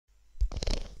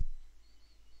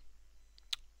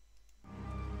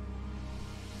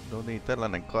No niin,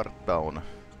 tällainen kartta on.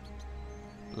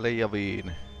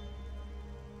 Leijaviin.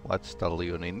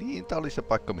 Watchstallionin. Niin, tää oli se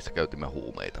paikka, missä käytimme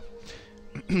huumeita.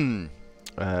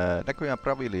 Näköjään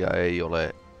Bravilia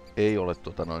ei ole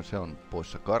se on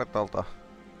poissa kartalta.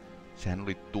 Sehän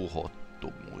oli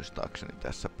tuhottu muistaakseni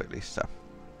tässä pelissä.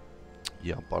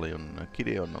 Ja paljon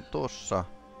Gideon on tossa.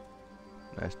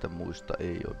 Näistä muista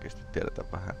ei oikeasti tiedetä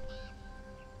vähän.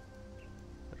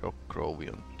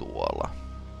 Rockgrove on tuolla.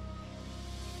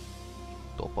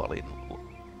 Topalin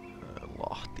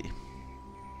lahti.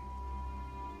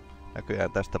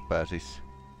 Näköjään tästä pääsis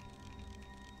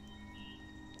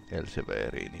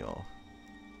Elseveriin, joo.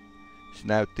 Se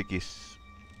näyttikin...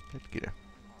 Hetkinen.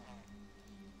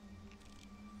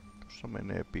 Tuossa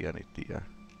menee pieni tie.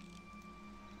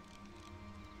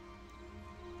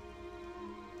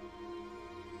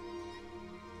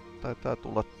 Taitaa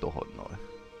tulla tohon noin.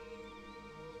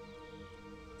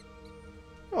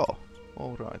 Joo,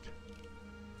 alright.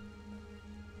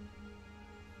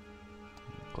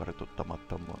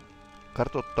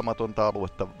 Kartoittamatonta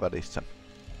aluetta välissä.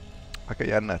 Aika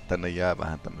jännä, että tänne jää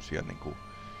vähän tämmösiä niinku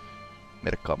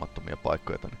merkkaamattomia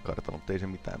paikkoja tänne kartalle, mutta ei se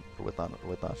mitään.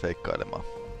 Ruvetaan seikkailemaan.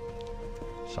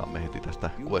 Saamme heti tästä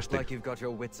questin.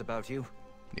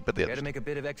 Niinpä tietysti. Make a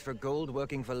bit of extra gold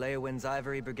working for Leowin's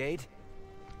Ivory Brigade?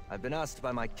 I've been asked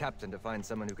by my captain to find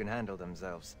someone who can handle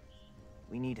themselves.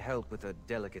 We need help with a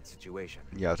delicate situation.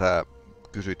 Ja sä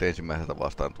kysyit ensimmäiseltä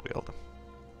vastaantulijalta.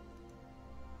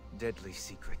 Deadly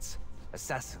secrets,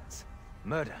 assassins,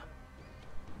 murder.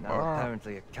 Now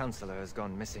apparently a counselor has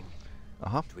gone missing.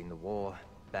 Between the war,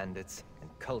 bandits, and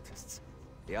cultists,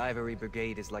 the Ivory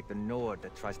Brigade is like the Nord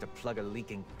that tries to plug a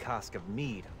leaking cask of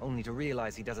mead, only to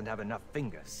realize he doesn't have enough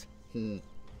fingers.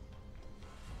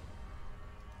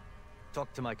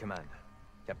 Talk to my commander,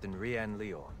 Captain Rian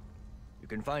Leon. You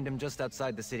can find him just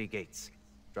outside the city gates,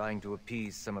 trying to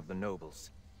appease some of the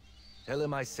nobles. Tell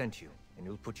him I sent you, and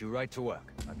he'll put you right to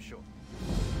work, I'm sure.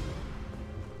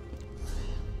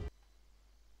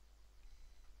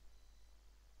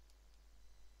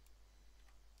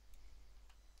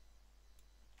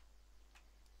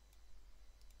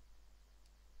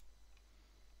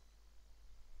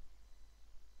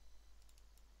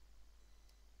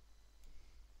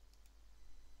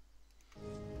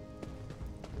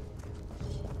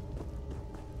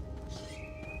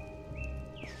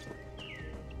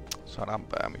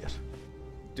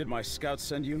 Did my scouts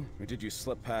send you, or did you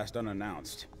slip past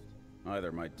unannounced?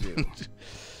 Either might do.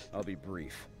 I'll be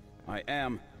brief. I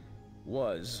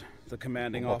was the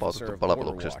commanding officer of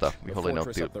Borderwatch, the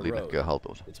fortress up the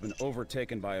road. It's been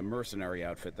overtaken by a mercenary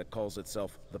outfit that calls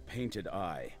itself the Painted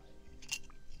Eye.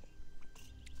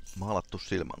 Maalattu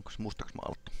silmä, onko se mustaksi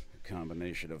maalattu?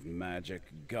 Combination of magic,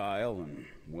 guile, and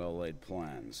well-laid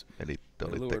plans. Eli te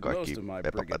they lured most of my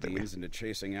brigadiers into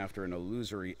chasing after an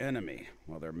illusory enemy,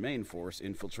 while their main force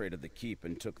infiltrated the keep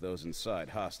and took those inside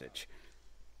hostage.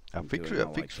 I'm doing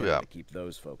all I can to keep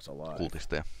those folks alive.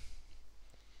 Kultisteja.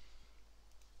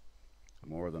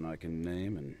 More than I can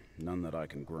name, and none that I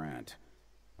can grant.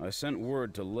 I sent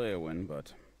word to Leowin,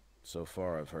 but so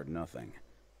far I've heard nothing.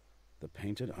 The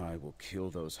Painted Eye will kill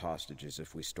those hostages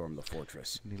if we storm the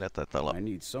fortress. I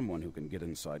need someone who can get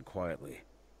inside quietly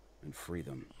and free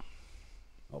them.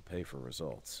 I'll pay for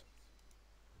results.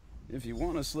 If you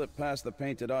want to slip past the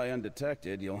Painted Eye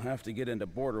undetected, you'll have to get into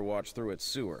Borderwatch through its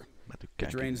sewer. It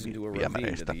drains into a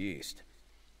ravine to the east.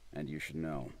 And you should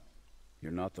know,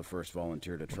 you're not the first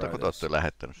volunteer to try this.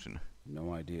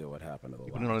 No idea what happened to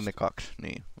the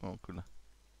last.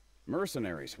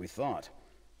 Mercenaries, we thought.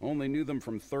 Only knew them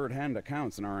from third-hand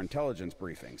accounts in our intelligence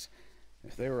briefings.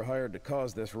 If they were hired to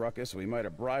cause this ruckus, we might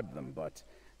have bribed them, but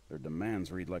their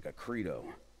demands read like a credo.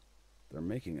 They're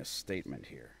making a statement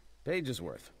here. Pages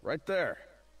worth, right there.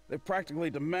 They practically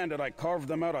demanded I carve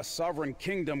them out a sovereign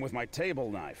kingdom with my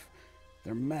table knife.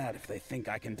 They're mad if they think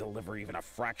I can deliver even a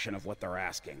fraction of what they're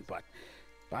asking, but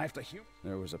I have to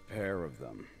There was a pair of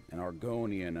them, an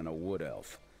Argonian and a wood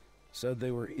elf. Said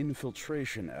they were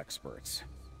infiltration experts.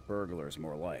 Burglars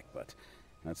more like, but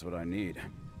that's what I need.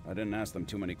 I didn't ask them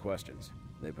too many questions.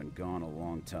 They've been gone a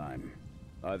long time.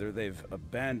 Either they've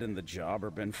abandoned the job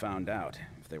or been found out.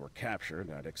 If they were captured,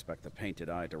 I'd expect the Painted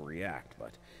Eye to react,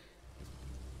 but...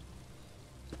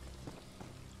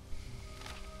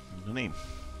 No niin.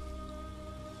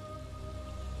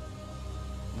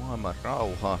 Maailman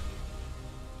rauha.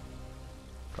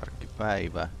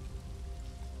 Karkkipäivä.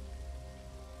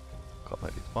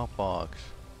 Kaverit vapaaksi.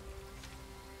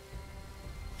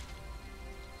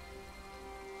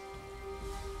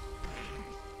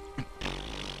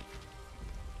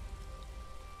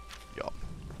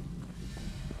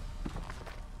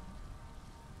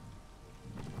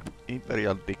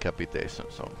 Imperial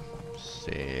Decapitations on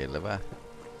selvä.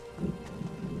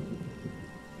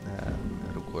 Nää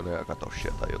rukoilee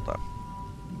Akatoshia tai jotain.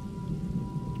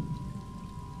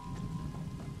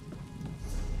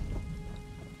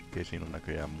 Okei, siinä on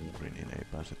näköjään muuri, niin ei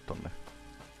pääse tonne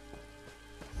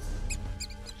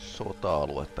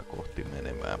sota-aluetta kohti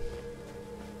menemään.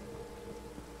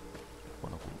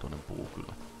 Huonokuntoinen puu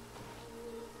kyllä.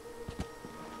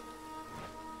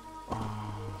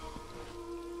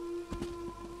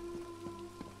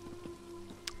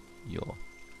 Joo.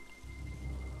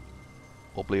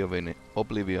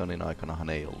 Oblivionin aikanahan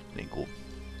ei ollut niinku...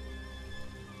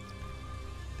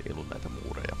 Ei ollut näitä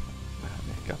muureja. Vähän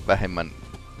ehkä vähemmän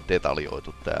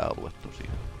detaljoitu tää alue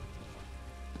tosiaan.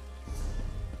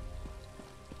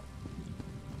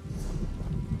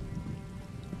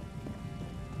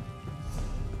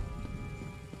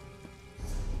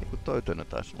 Eiku toi tönö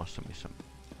taisi olla se missä...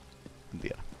 En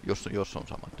tiedä. Jos on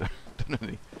sama tönö,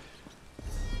 niin...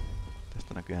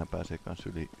 Tästä näköjään pääsee kans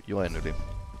yli joen yli.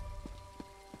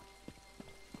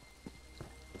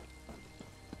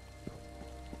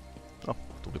 No,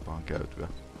 tulipahan käytyä.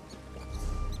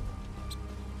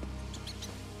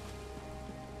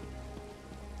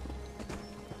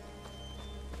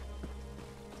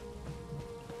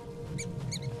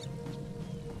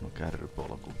 No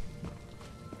kärrypolku.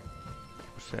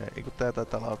 Eikö tää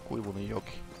taitaa olla Kuivunin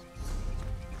joki?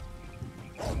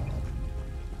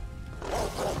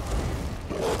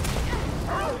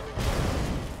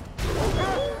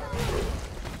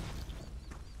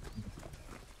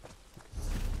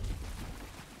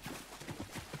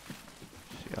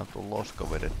 Sieltä on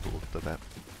loskavedet tullut tätä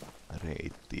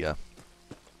reittiä.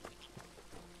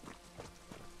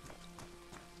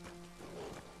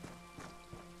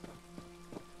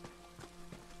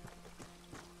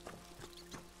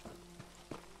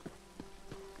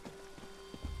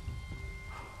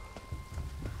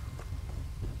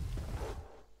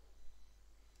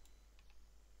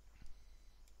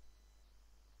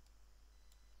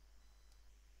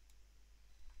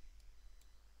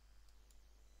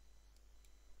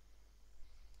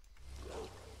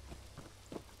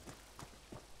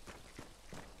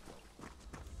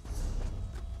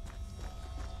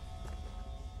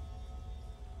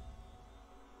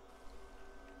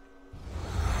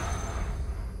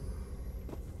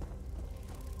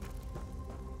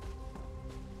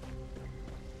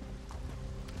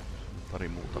 Pari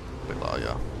muuta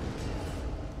pelaajaa.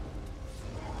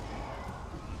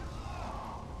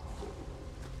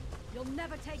 You'll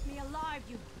never take me alive,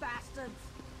 you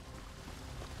bastards.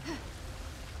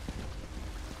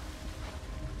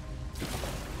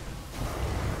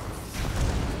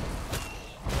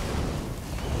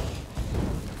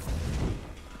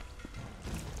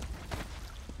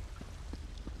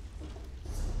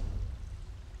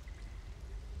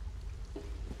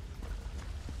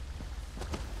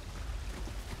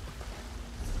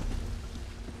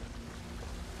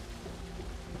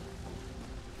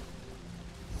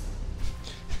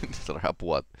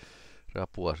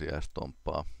 Rapua siellä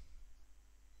stomppaa.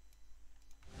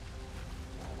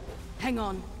 Hang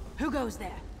on. Who goes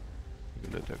there?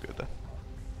 Löytääkö?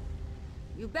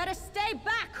 You better stay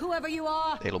back, whoever you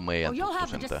are, or you'll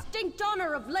have the distinct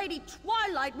honor of Lady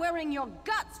Twilight wearing your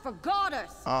guts for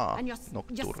garters, and your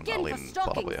skin for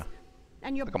stockings,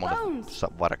 and your bones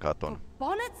for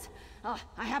bonnets?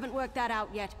 I haven't worked that out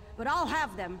yet, but I'll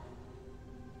have them.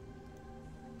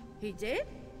 He did?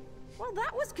 Well,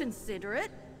 that was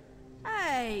considerate.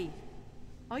 Hey,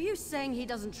 are you saying he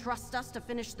doesn't trust us to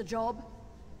finish the job?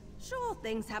 Sure,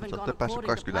 things haven't gone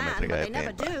according to plan, but they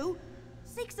never do.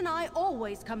 Six and I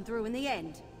always come through in the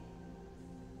end.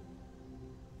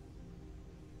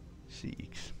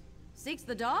 Six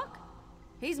the Dark?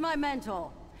 He's my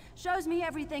mentor. Shows me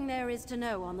everything there is to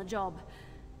know on the job.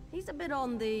 He's a bit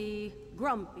on the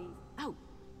grumpy... Oh,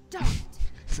 don't!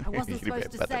 I wasn't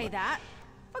supposed to say that.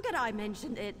 Forget I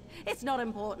mentioned it. It's not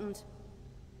important.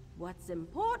 What's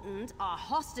important are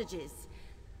hostages.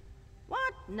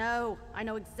 What? No, I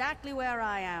know exactly where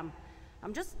I am.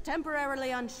 I'm just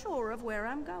temporarily unsure of where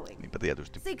I'm going.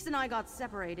 Six and I got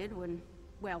separated when,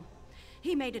 well,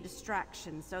 he made a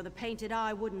distraction so the painted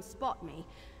eye wouldn't spot me,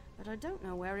 but I don't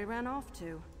know where he ran off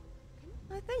to.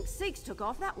 I think Six took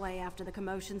off that way after the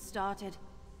commotion started.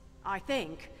 I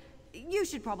think. You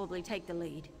should probably take the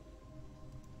lead.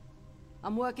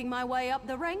 I'm working my way up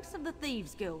the ranks of the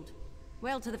Thieves Guild.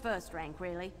 Well, to the first rank,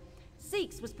 really.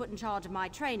 Six was put in charge of my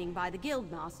training by the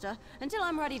Guildmaster until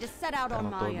I'm ready to set out on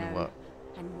my own.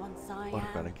 And once I am,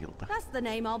 that's the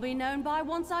name I'll be known by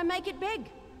once I make it big.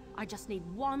 I just need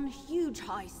one huge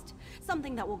heist.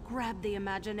 Something that will grab the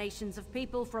imaginations of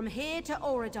people from here to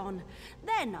Auridon.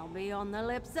 Then I'll be on the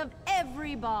lips of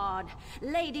every bard.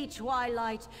 Lady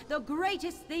Twilight, the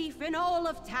greatest thief in all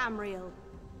of Tamriel.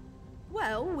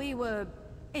 Well, we were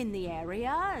in the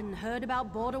area and heard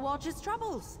about Border Watch's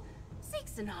troubles.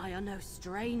 Six and I are no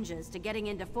strangers to getting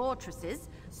into fortresses,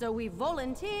 so we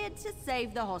volunteered to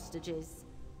save the hostages.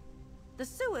 The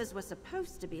sewers were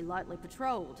supposed to be lightly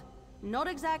patrolled. Not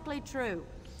exactly true.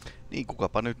 Niin,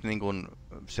 kukapa nyt niin kuin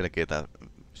selkeitä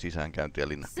sisäänkäyntiä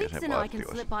linnakkeeseen Six and I can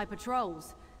vartioisi. slip by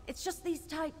patrols. It's just these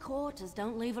tight quarters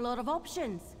don't leave a lot of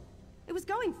options. It was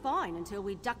going fine until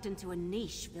we ducked into a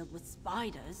niche filled with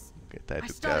spiders. I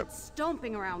started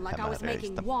stomping around like I was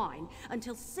making wine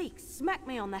until Six smacked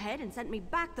me on the head and sent me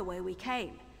back the way we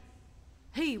came.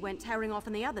 He went tearing off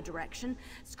in the other direction,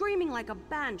 screaming like a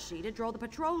banshee to draw the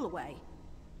patrol away.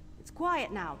 It's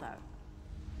quiet now, though.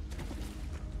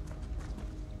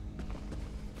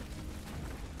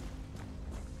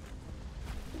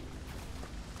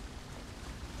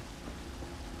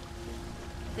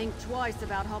 Think twice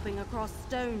about hopping across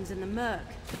stones in the murk.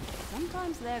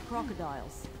 Sometimes they're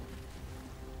crocodiles.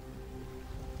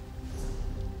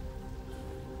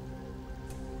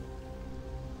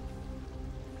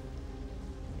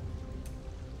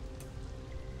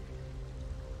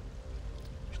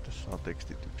 Mistä saa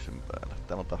tekstityksen päällä?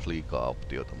 Täällä on taas liikaa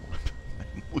optioita mulle.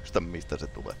 En muista mistä se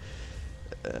tulee.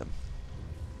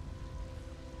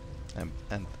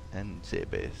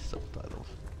 NCB subtitles.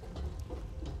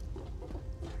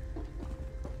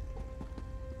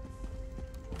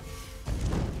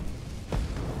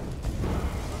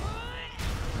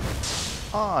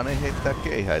 Ne heittää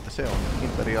keihäitä, se on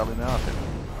imperiaalinen ase.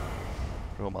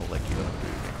 Roman legion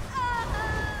tyyli.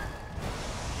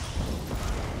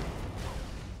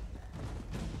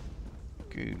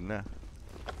 Kyllä.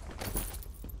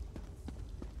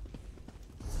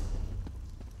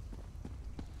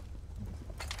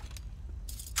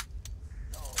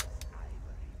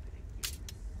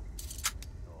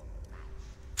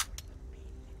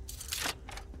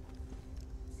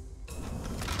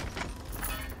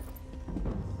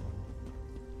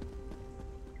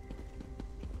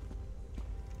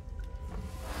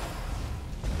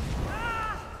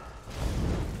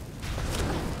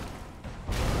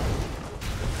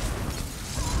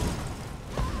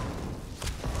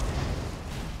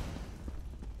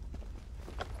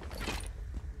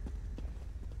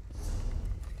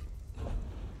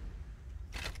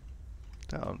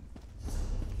 Tää on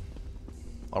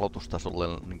aloitustasolle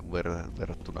niin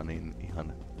verrattuna niin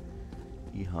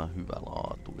ihan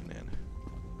hyvälaatuinen.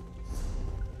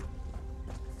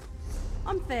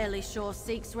 I'm fairly sure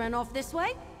Seeks ran off this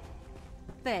way.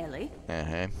 Fairly.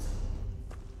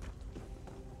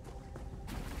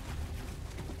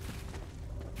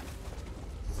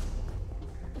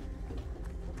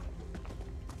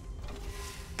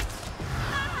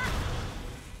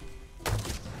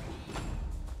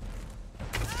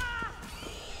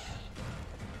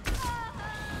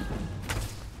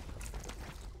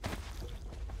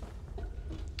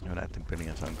 Näiden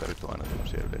pelien sankarit on aina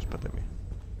tämmöisiä yleispäteviä.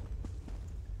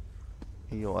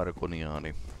 Ei oo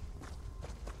Arkoniaani.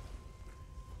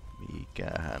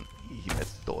 Mikähän ihme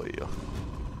toi jo.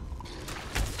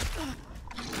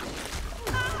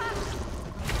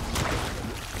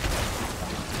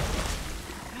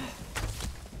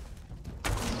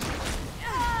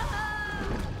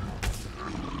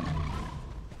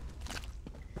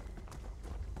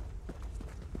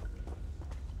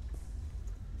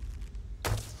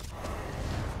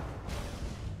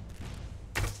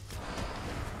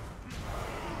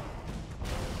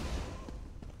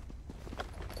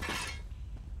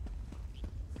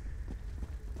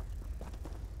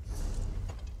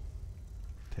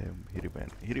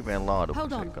 Hirveän laadukas.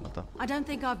 Hold on. I don't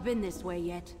think I've been this way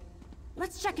yet.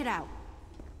 Let's check it out.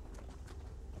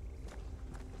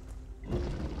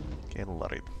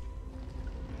 Kellarit.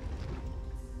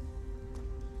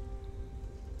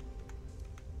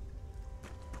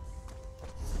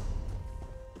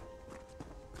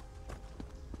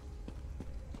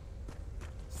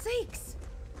 Seeks!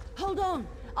 Hold on.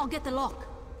 I'll get the lock.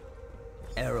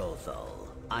 Erothal,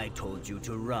 I told you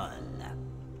to run.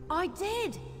 I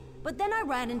did. But then I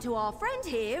ran into our friend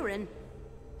here and...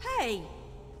 Hey,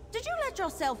 did you let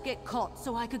yourself get caught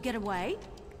so I could get away?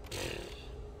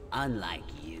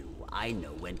 Unlike you, I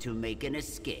know when to make an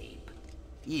escape.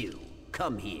 You,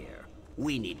 come here.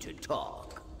 We need to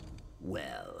talk.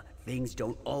 Well, things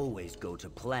don't always go to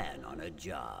plan on a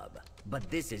job.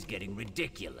 But this is getting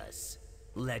ridiculous.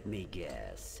 Let me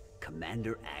guess.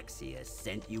 Commander Axius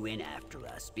sent you in after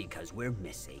us because we're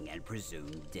missing and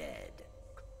presumed dead.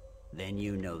 Then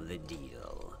you know the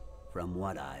deal. From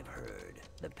what I've heard,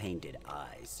 the Painted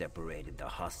Eye separated the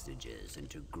hostages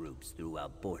into groups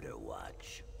throughout Border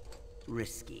Watch.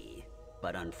 Risky,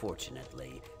 but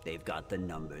unfortunately, they've got the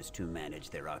numbers to manage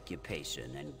their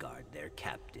occupation and guard their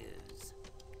captives.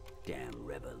 Damn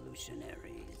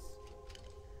revolutionaries.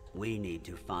 We need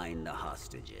to find the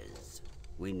hostages.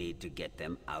 We need to get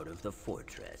them out of the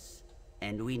fortress.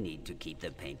 And we need to keep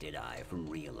the Painted Eye from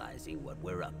realizing what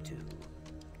we're up to.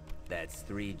 That's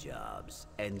 3 jobs,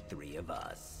 and 3 of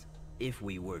us. If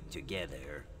we work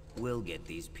together, we'll get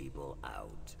these people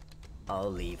out.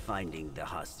 I'll leave finding the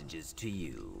hostages to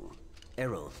you.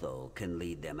 Erolthol can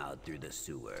lead them out through the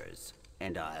sewers,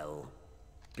 and I'll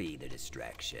be the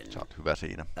distraction. Sä oot hyvä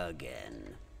siinä.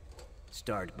 Again.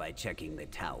 Start by checking the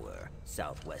tower,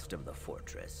 southwest of the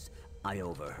fortress. I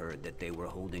overheard that they were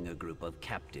holding a group of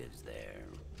captives there.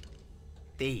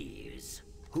 Thieves?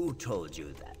 Who told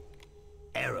you that?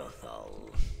 Erolthol.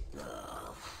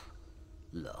 Ugh.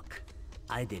 Look,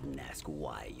 I didn't ask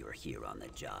why you're here on the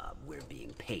job. We're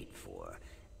being paid for.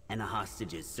 And the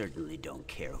hostages certainly don't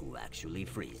care who actually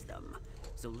frees them.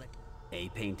 So A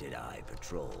Painted Eye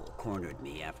patrol cornered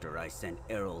me after I sent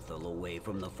Erolthol away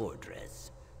from the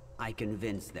fortress. I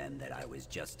convinced them that I was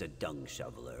just a dung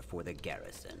shoveler for the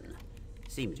garrison.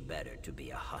 Seemed better to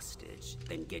be a hostage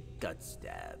than get gut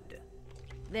stabbed.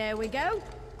 There we go.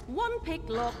 One pick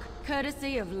lock,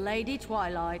 courtesy of Lady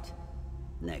Twilight.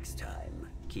 Next time,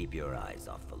 keep your eyes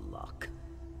off the lock.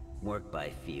 Work by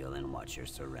feel and watch your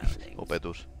surroundings.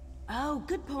 Opetus. Oh,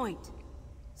 good point.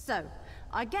 So,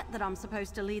 I get that I'm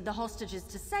supposed to lead the hostages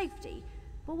to safety,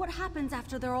 but what happens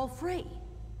after they're all free?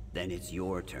 Then it's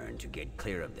your turn to get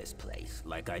clear of this place,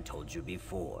 like I told you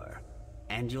before.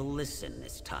 And you'll listen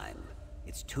this time.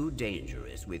 It's too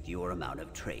dangerous with your amount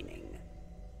of training.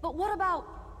 But what about...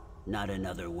 Not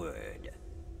another word.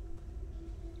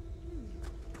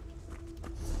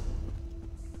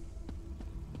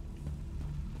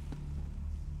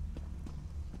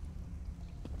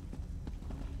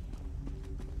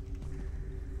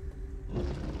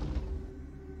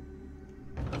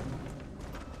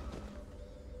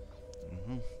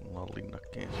 Ollaan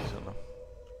linnakkeen sisällä.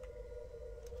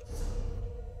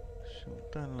 Se on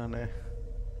tällainen.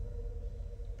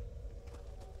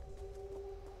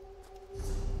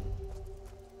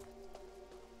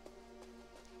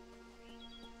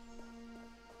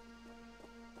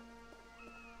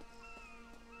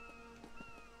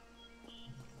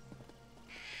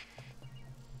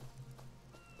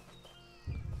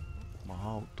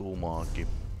 Hautuumaakin.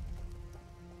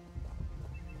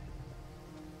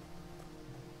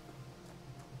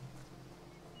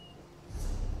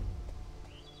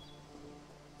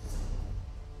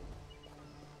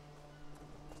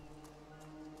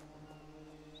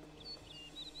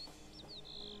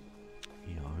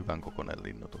 Ihan hyvän kokoinen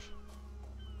linnoitus.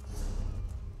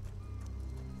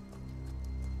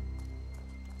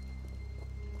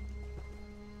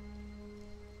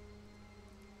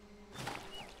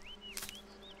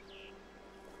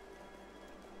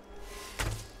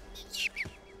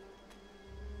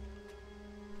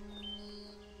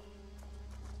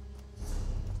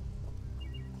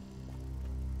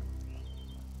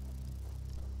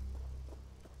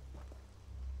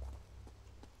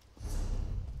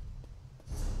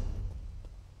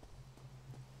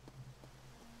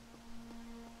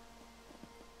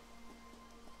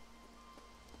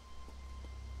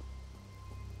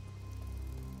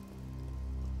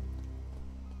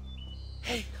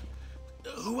 Hey,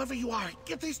 whoever you are,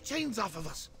 get these chains off of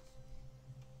us.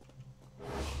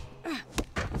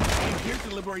 I'm here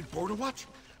to liberate Border Watch.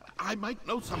 I might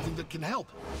know something that can help.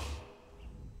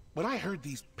 When I heard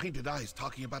these Painted Eyes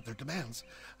talking about their demands,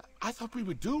 I thought we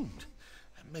were doomed.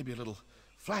 Maybe a little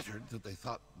flattered that they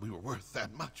thought we were worth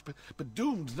that much, but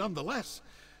doomed nonetheless.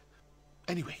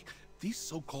 Anyway, these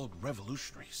so-called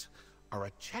revolutionaries are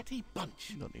a chatty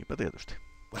bunch. No niinpä tietysti.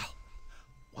 Well,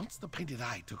 once the Painted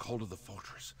Eye took hold of the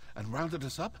fortress and rounded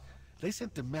us up, they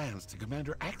sent demands to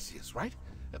Commander Axius, right?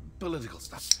 Political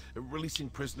stuff. Releasing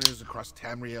prisoners across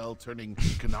Tamriel, turning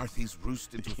Canarthi's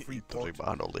roost into a free port. Tosi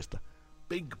mahdollista.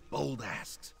 Big, bold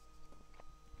asks.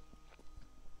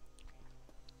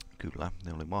 Kyllä,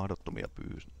 ne oli mahdottomia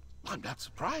pyystöjä. I'm not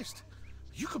surprised.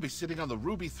 You could be sitting on the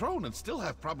ruby throne and still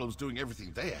have problems doing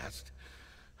everything they asked.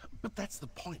 But that's the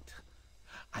point.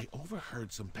 I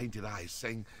overheard some Painted Eyes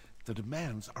saying the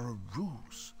demands are a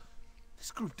ruse.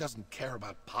 This group doesn't care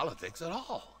about politics at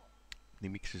all.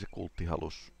 Niin miksi se kultti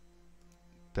halus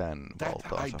tän That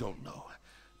valtaansa? I don't know.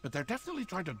 But they're definitely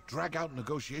trying to drag out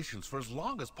negotiations for as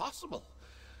long as possible.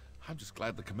 I'm just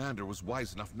glad the commander was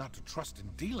wise enough not to trust in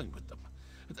dealing with them.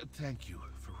 Thank you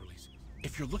for releasing.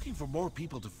 If you're looking for more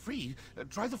people to free,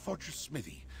 try the fortress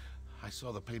smithy. I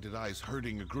saw the Painted Eyes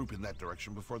herding a group in that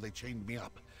direction before they chained me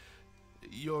up.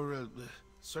 You're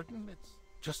certain? It's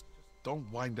just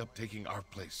don't wind up taking our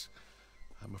place.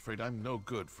 I'm afraid I'm no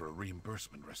good for a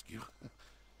reimbursement rescue.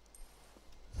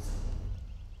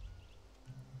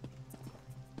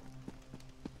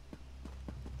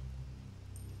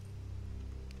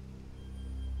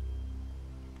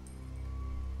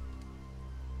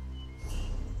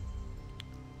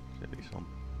 Eli se on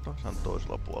tasan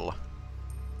toisella puolella.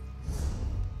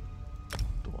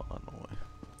 Tuolla noin.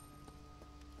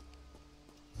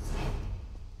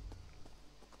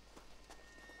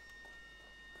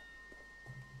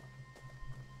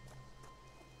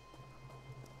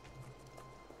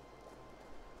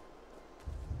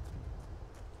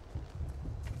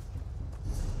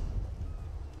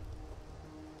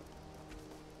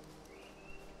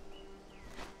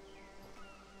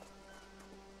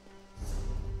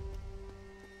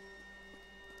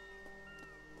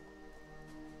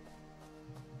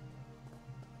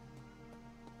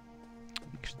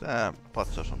 Miksi tää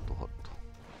patsas on tuhottu?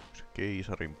 Onko se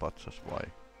keisarin patsas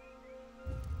vai?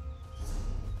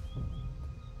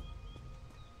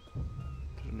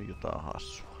 Se on jotain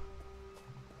hassua.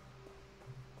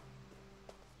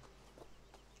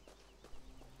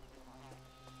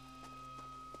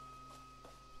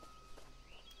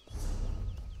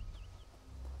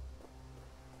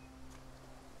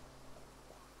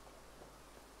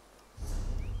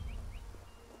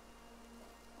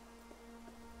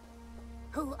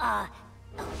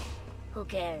 Who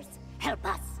cares? Help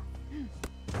us!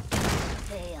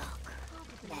 Theok,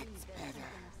 that's better.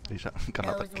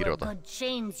 Those were good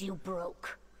chains you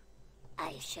broke.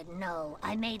 I should know.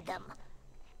 I made them.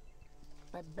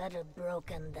 But better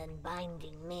broken than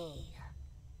binding me.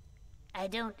 I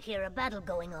don't hear a battle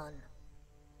going on.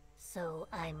 So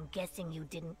I'm guessing you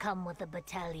didn't come with a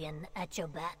battalion at your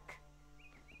back.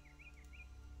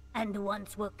 And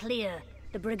once we're clear,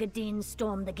 the Brigadines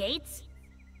storm the gates?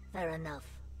 Fair enough.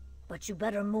 But you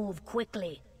better move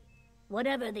quickly.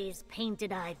 Whatever these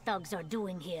Painted Eye thugs are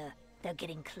doing here, they're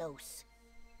getting close.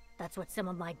 That's what some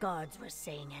of my guards were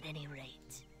saying at any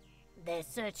rate. They're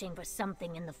searching for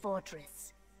something in the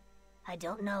fortress. I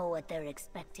don't know what they're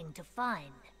expecting to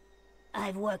find.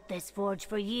 I've worked this forge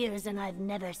for years and I've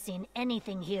never seen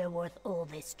anything here worth all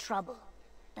this trouble.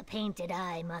 The Painted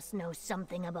Eye must know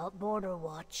something about Border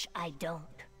Watch I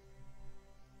don't.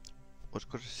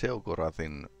 Olisiko se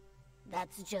Seugorathin?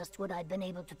 That's just what I've been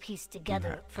able to piece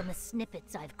together from the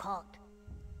snippets I've caught.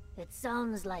 It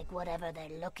sounds like whatever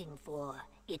they're looking for,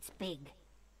 it's big,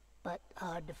 but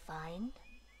hard to find.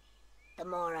 The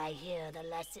more I hear, the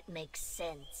less it makes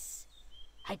sense.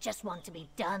 I just want to be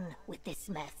done with this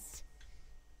mess.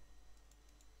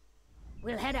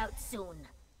 We'll head out soon.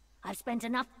 I've spent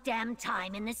enough damn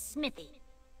time in this smithy.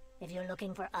 If you're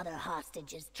looking for other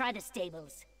hostages, try the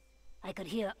stables. I could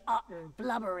hear Otten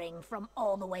blubbering from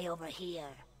all the way over here.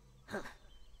 Huh.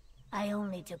 I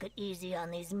only took it easy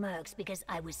on these mercs because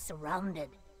I was surrounded.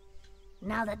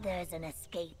 Now that there's an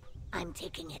escape, I'm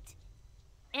taking it.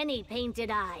 Any Painted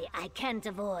Eye I can't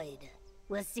avoid.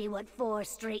 We'll see what 4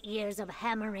 straight years of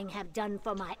hammering have done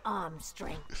for my arm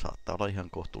strength. Saattaa olla ihan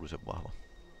kohtuullisen vahva.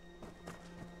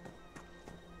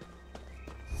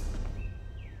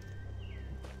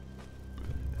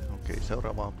 Okei,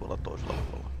 seuraava on tuolla toisella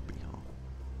puolella.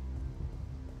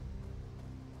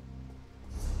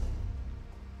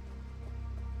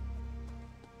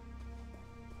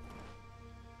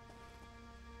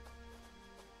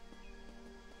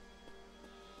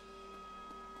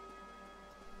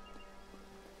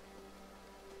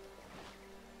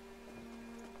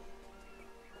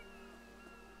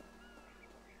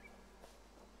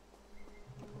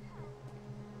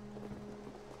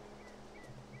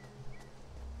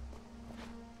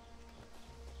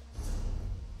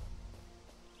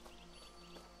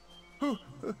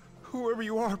 Whoever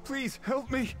you are, please help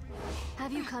me.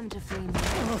 Have you come to free me?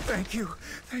 Oh, thank you.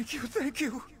 Thank you. Thank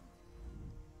you.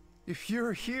 If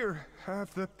you're here,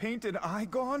 have the Painted Eye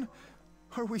gone?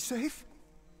 Are we safe?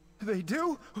 They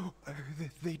do? Oh,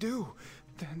 they do.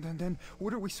 Then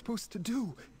what are we supposed to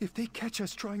do? If they catch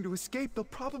us trying to escape, they'll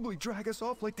probably drag us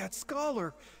off like that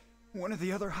scholar. One of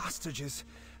the other hostages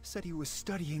said he was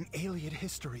studying alien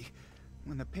history.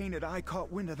 When the Painted Eye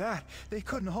caught wind of that, they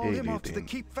couldn't haul him off to the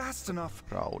keep fast enough.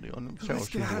 Let's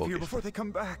get out of here before they come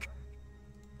back.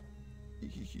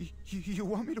 You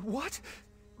want me to what?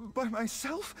 By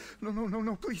myself?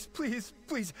 No, please.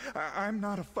 I'm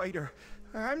not a fighter.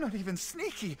 I'm not even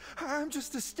sneaky. I'm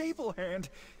just a stable hand.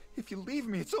 If you leave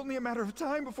me, it's only a matter of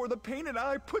time before the Painted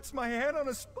Eye puts my head on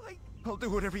a spike. I'll do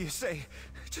whatever you say.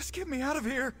 Just get me out of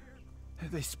here.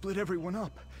 They split everyone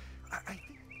up. I think...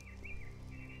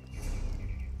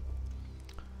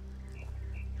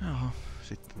 Joo,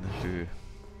 sitten täytyy...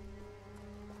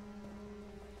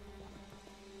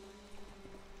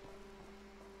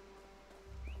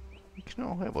 Miksi ne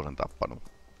on hevosen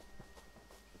tappanut?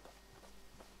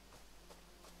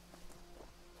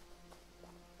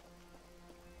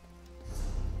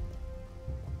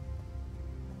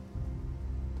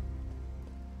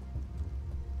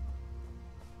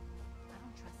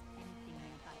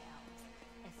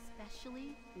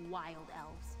 Wild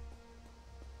elves.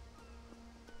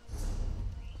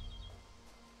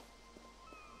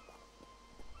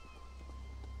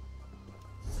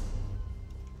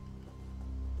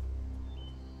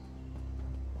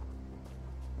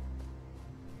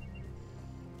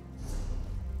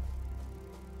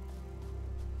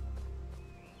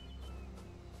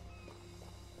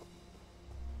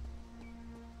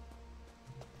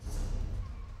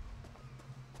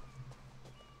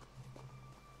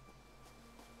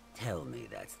 Tell me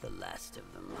that's the last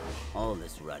of them. All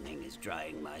this running is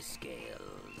drying my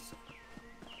scales.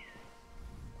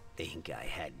 Think I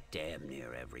had damn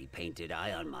near every painted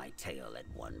eye on my tail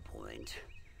at one point.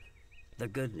 The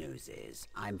good news is,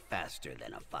 I'm faster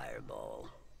than a fireball.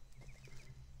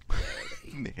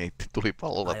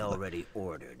 I already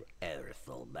ordered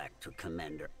Erithel back to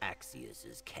Commander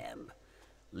Axius's camp.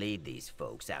 Lead these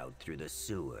folks out through the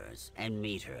sewers and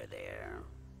meet her there.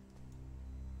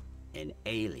 An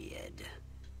Iliad.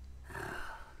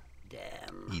 Ah,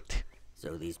 damn. Eat.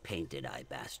 So these painted eye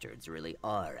bastards really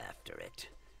are after it.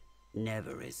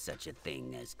 Never is such a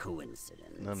thing as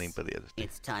coincidence. No niinpä tietysti.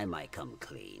 It's time I come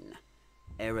clean.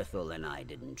 Erithel and I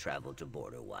didn't travel to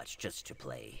Border Watch just to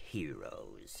play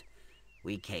heroes.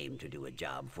 We came to do a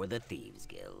job for the Thieves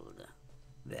Guild.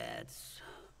 That's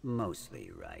mostly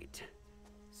right.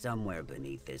 Somewhere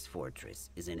beneath this fortress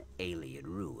is an alien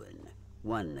ruin.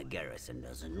 One the garrison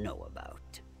doesn't know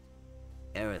about.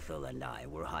 Erithel and I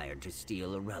were hired to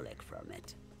steal a relic from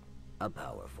it. A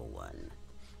powerful one.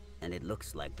 And it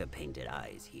looks like the Painted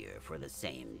Eye's here for the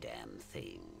same damn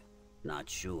thing. Not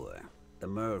sure. The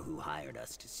Mer who hired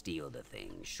us to steal the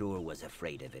thing sure was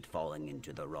afraid of it falling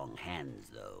into the wrong hands,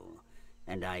 though.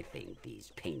 And I think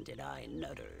these Painted Eye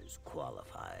nutters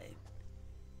qualify.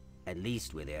 At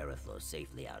least with Erithel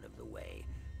safely out of the way,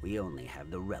 we only have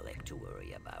the relic to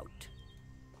worry about.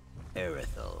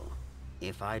 Erithel,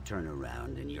 if I turn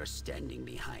around and you're standing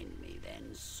behind me,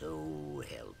 then so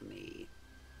help me.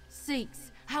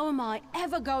 Seeks, how am I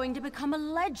ever going to become a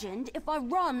legend if I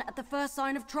run at the first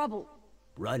sign of trouble?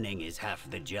 Running is half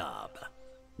the job.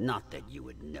 Not that you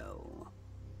would know.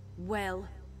 Well,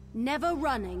 never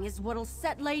running is what'll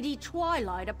set Lady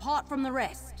Twilight apart from the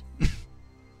rest.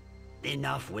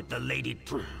 Enough with the Lady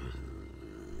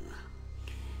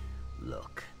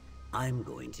Look, I'm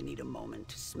going to need a moment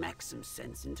to smack some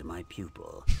sense into my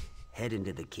pupil. Head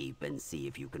into the keep and see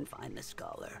if you can find the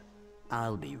scholar.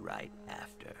 I'll be right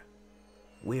after.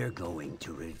 We're going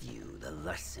to review the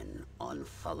lesson on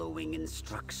following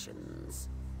instructions.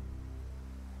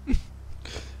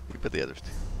 Niinpä tietysti.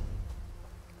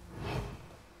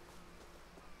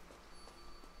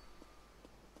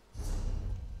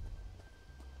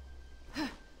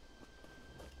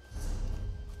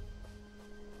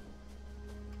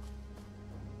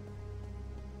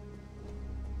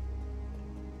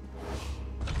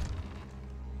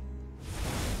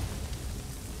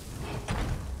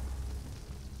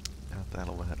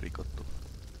 Täällä on vähän rikottu.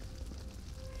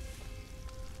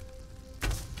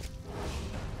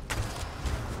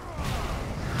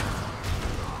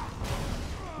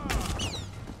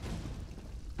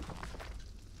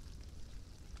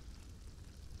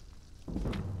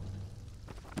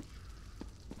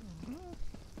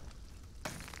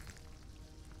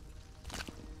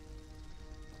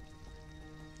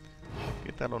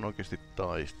 Ja täällä on oikeasti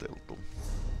taisteltu.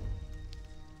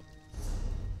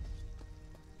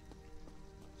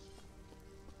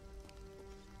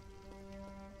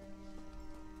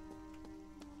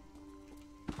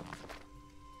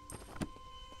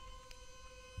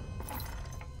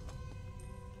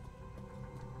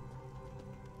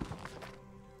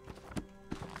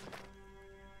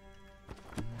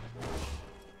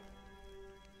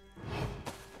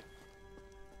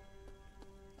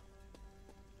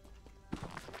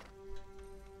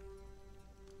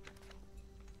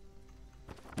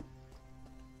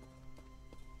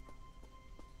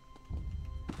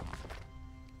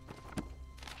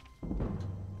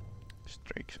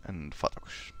 Strakes and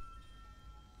Fatox.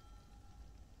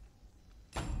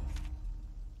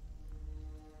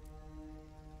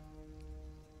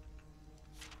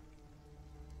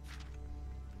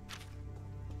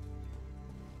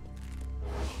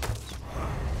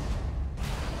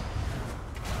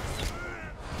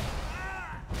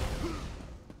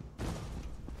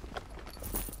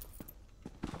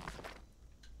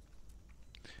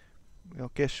 Joo,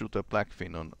 Keshu the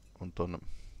Blackfin on ton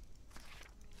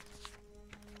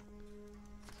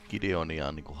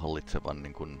Gideonia niinku hallitsevan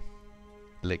niinku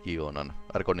legionan,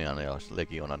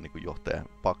 Arkonialaislegionan niinku johtaja,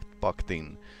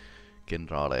 Paktin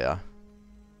kenraaleja.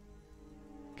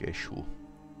 Keshu.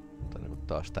 Tai niinku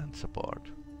taas stands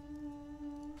apart.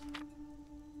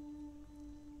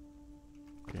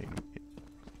 Okei.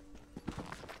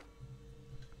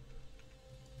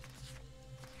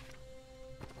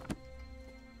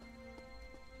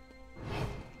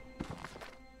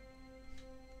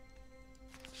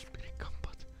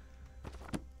 Spirikampat.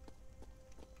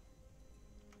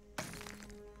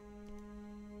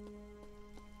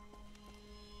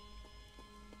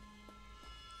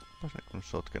 Mä kun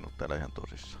sotkenut täällä ihan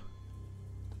tosissaan.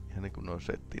 Ihan niin kuin ne on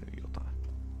settinyt jotain.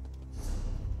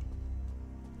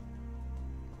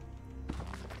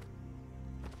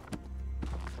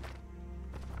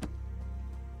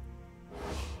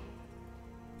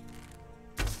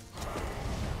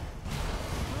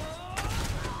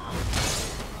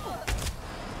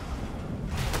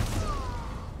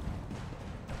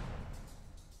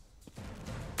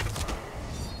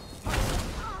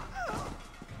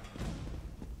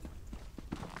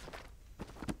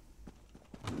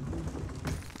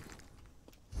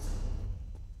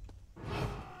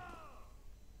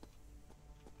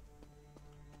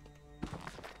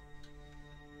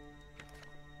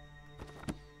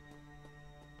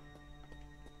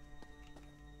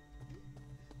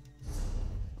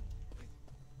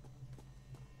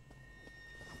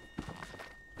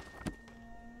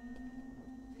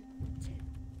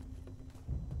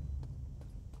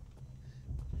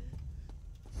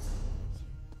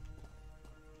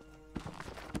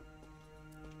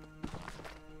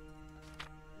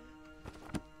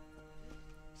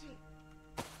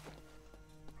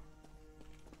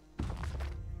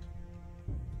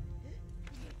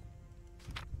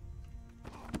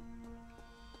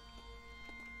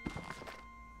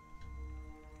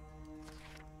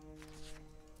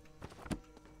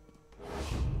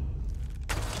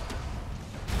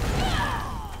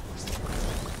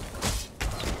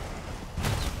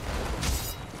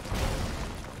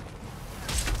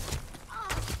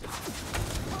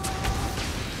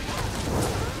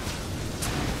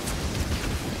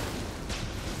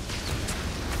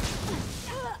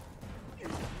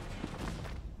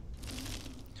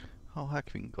 How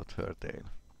Hackwing got her tail.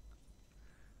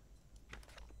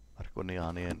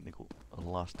 Arkoniaanien niinku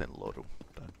lastenloru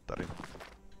tarina.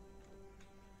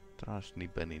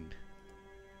 Trasnibenin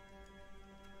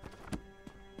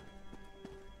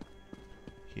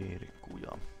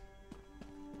hierikuja.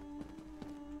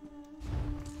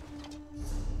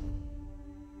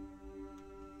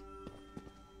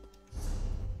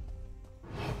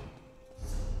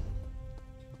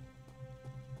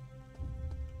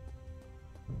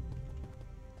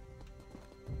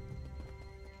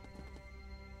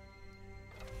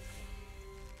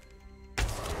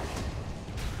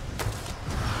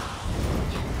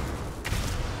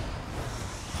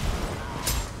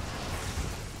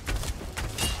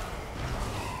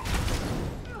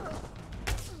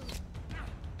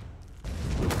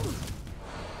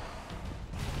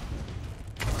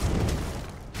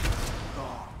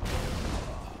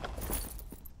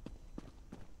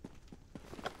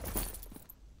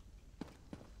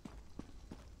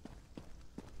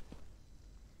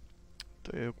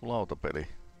 Toi on joku lautapeli.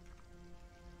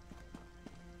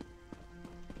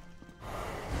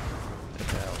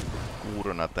 Ja on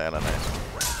kuurona täällä näin.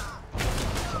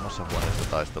 Samassa huoneessa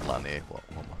taistellaan, niin ei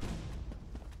huomaa.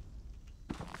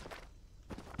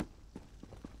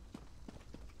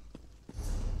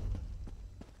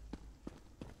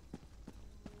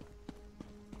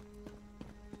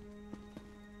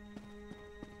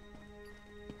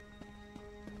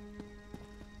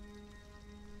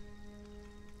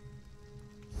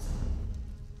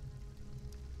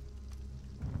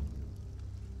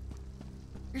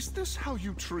 Is this how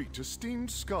you treat esteemed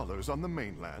scholars on the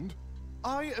mainland?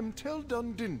 I am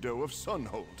Teldundindo of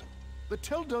Sunhold. The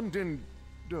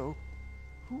Teldundindo...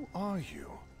 Who are you?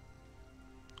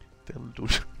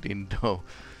 Teldundindo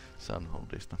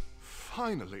Sunholdista.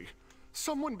 Finally,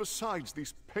 someone besides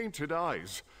these painted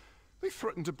eyes. They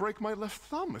threatened to break my left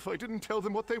thumb if I didn't tell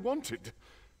them what they wanted.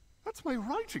 That's my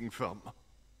writing thumb.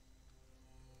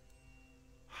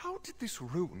 How did this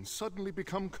rune suddenly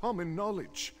become common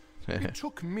knowledge? It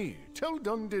took me,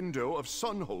 Teldundindo of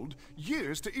Sunhold,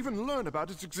 years to even learn about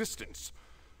its existence.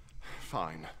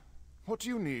 Fine. What do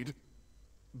you need?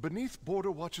 Beneath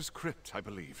Border Watch's crypt, I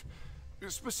believe.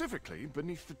 Specifically,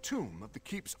 beneath the tomb of the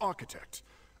keep's architect.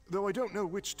 Though I don't know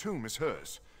which tomb is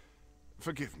hers.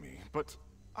 Forgive me, but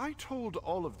I told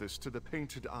all of this to the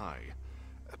Painted Eye.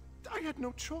 I had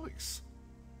no choice.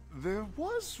 There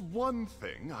was one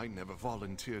thing I never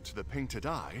volunteered to the Painted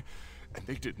Eye, and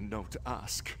they didn't know to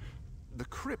ask. The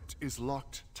crypt is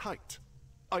locked tight.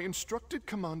 I instructed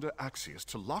Commander Axius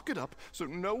to lock it up so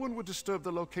no one would disturb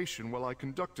the location while I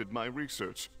conducted my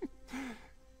research.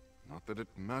 Not that it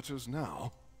matters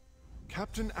now.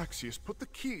 Captain Axius put the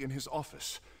key in his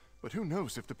office, but who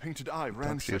knows if the Painted Eye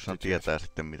ransacked it yet.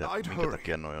 I'd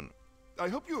hurry. I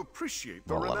hope you appreciate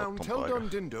the renowned Tel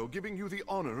Dundindo giving you the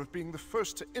honor of being the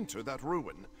first to enter that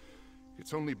ruin.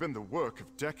 It's only been the work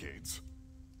of decades.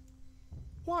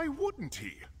 Why wouldn't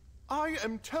he? I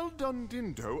am Tel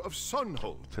Dundindo of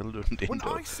Sunhold. When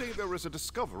I say there is a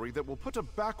discovery that will put a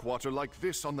backwater like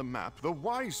this on the map, the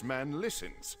wise man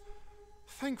listens.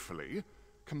 Thankfully,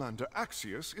 Commander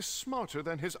Axius is smarter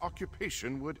than his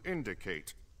occupation would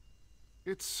indicate.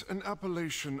 It's an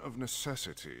appellation of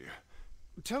necessity.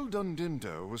 Tel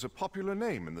Dundindo was a popular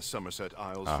name in the Somerset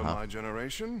Isles for my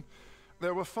generation.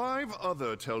 There were 5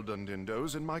 other Tel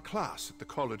Dundindos in my class at the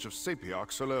College of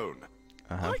Sapiarchs alone.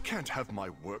 I can't have my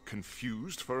work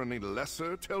confused for any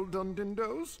lesser Tel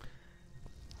Dundindos.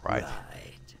 Right.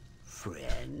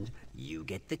 Friend, you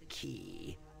get the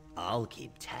key. I'll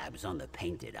keep tabs on the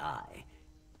Painted Eye.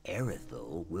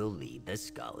 Erithel will lead the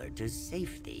scholar to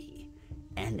safety.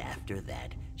 And after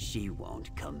that, she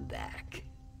won't come back.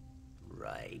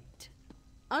 Right?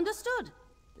 Understood.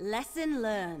 Lesson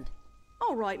learned.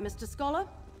 All right, Mr. Scholar.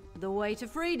 The way to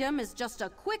freedom is just a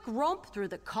quick romp through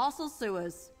the castle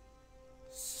sewers.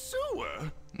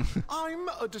 Sewer? I'm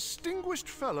a distinguished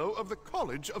fellow of the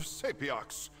College of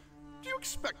Sapiarchs. Do you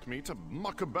expect me to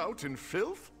muck about in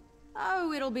filth?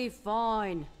 Oh, it'll be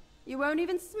fine. You won't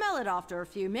even smell it after a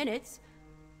few minutes.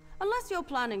 Unless you're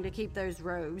planning to keep those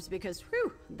robes, because,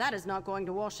 whew, that is not going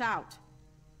to wash out.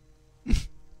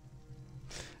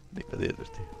 Niinpä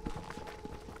tietysti.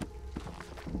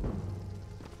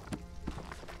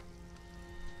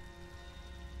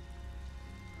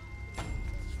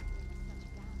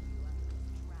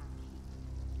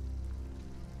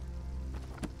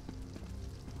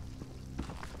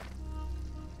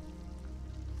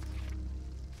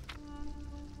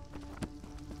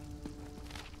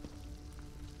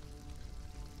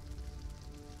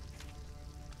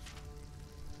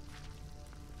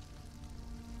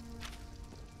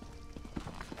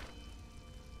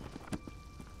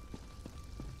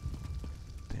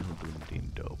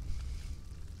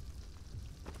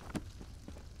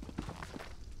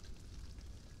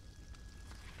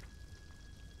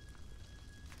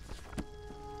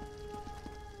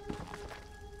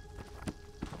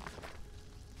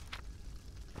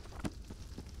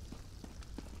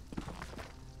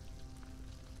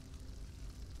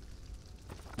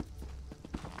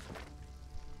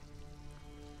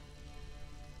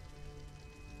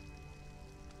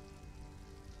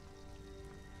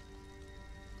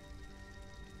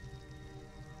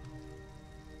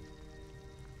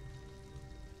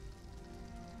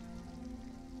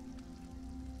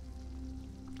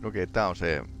 Okei, tää on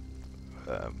se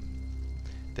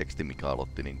teksti, mikä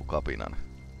aloitti niinku kapinan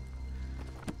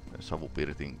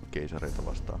Savupirtin keisareita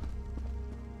vastaan.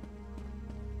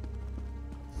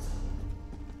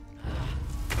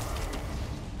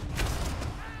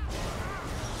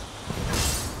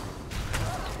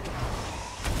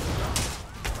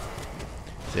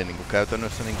 Se niinku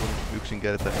käytännössä niinku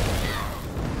yksinkertaisesti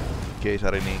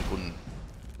keisari niinku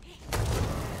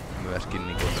myöskin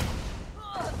niinku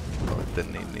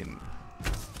niin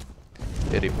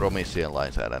eri promissien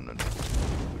lainsäädännön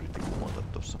yritti kumota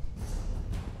tuossa.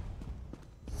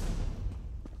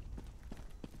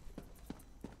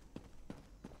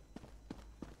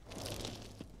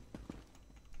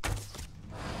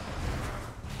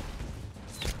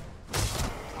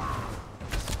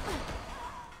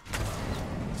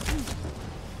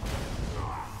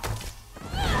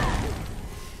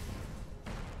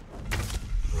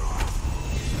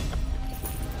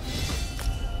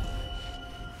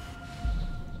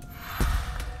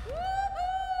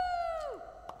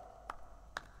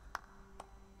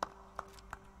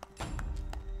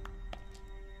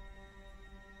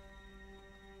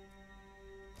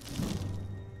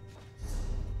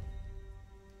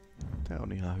 Tää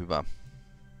on ihan hyvä.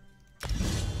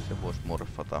 Se vois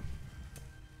morfata.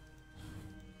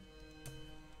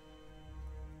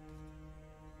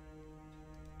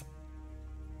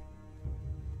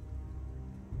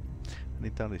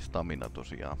 Niin tää oli stamina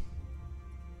tosiaan.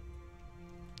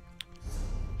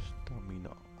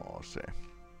 Stamina-ase.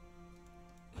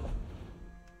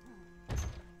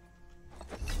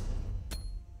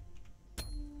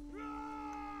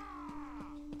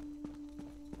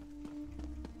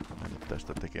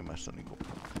 Tästä tekemässä niinku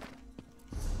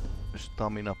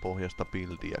stamina-pohjasta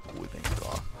buildia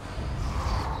kuitenkaan.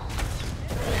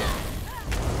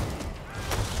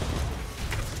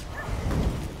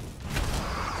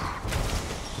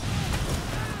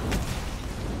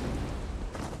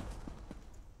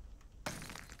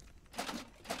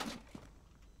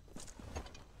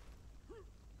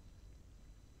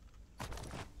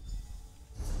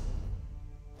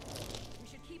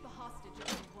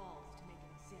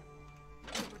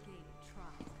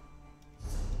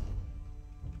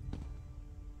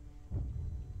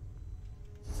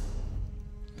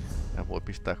 Ja voi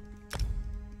pistää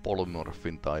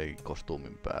polymorfin tai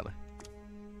kostuumin päälle.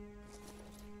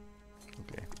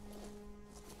 Okei.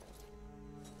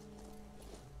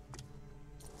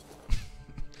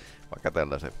 Vaikka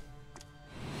tällaisen.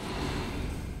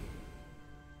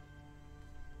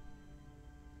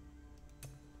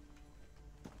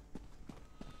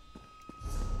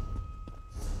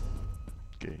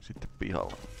 Okei, sitten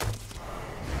pihalla.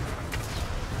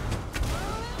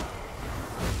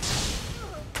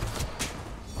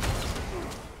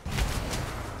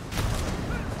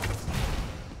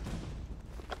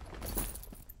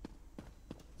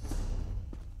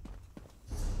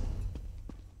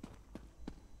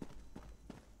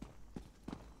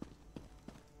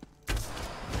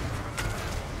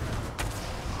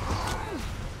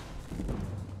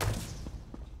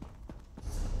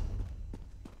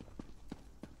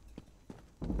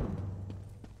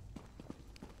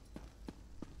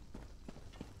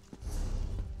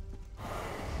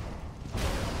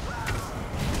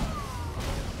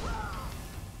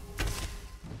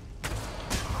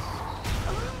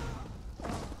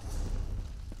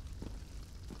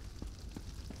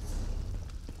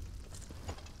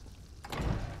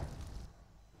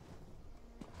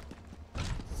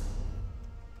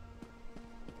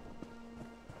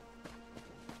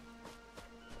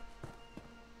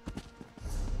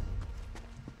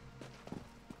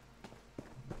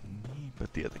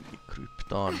 Tietenkin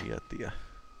kryptaaniatie.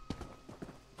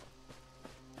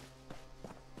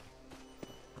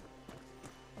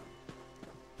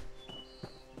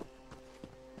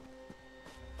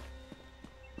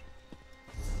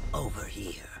 Over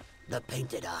here. The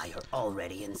painted eye are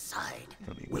already inside.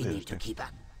 We need to keep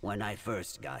up. When I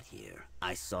first got here,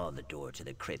 I saw the door to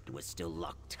the crypt was still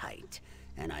locked tight,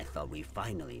 and I thought we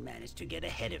finally managed to get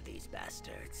ahead of these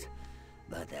bastards.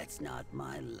 But that's not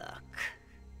my luck.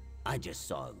 I just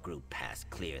saw a group pass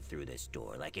clear through this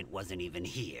door like it wasn't even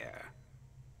here.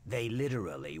 They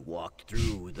literally walked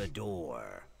through the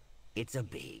door. It's a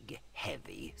big,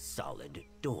 heavy, solid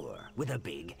door with a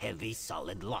big, heavy,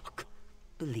 solid lock.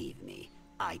 Believe me,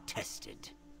 I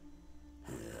tested.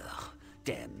 Ugh,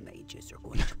 damn mages are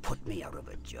going to put me out of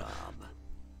a job.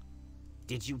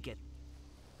 Did you get...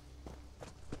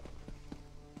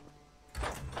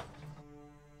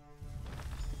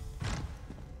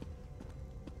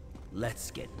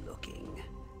 Let's get looking.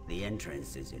 The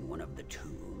entrance is in one of the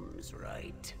tombs,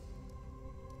 right?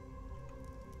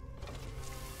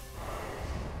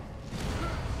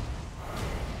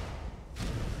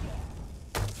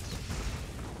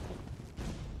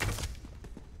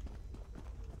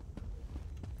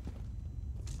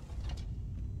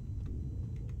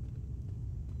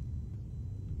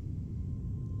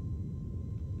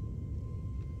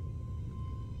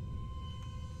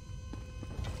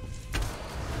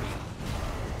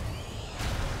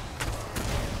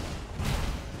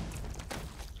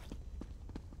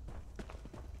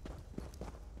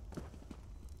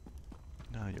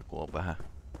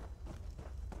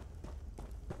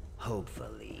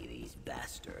 Hopefully, these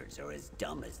bastards are as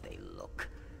dumb as they look,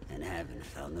 and haven't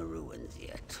found the ruins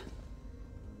yet.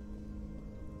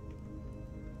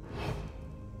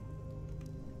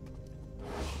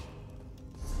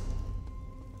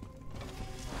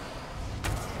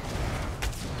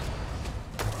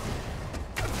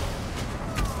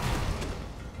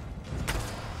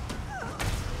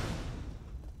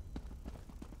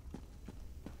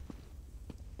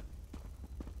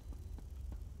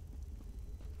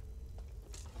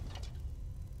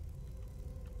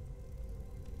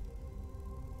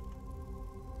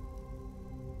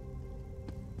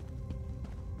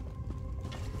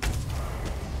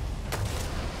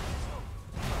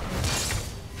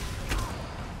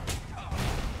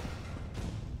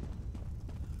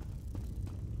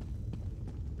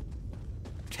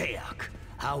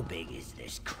 How big is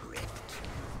this crypt?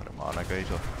 Varmaan aika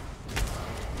iso.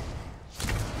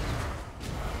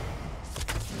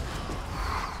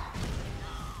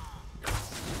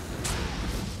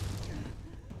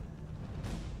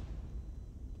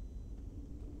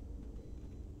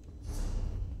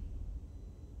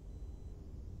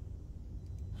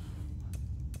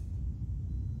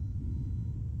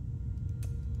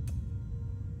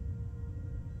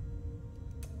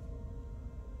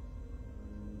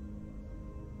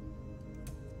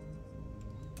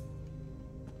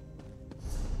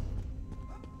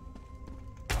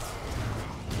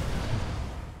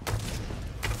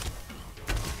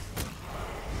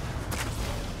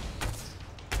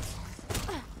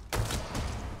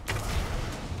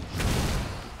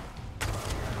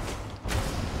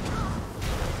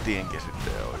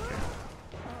 tienkesyttäjä oikein.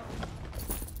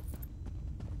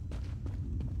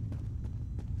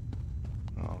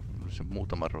 No, se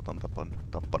muutaman rotan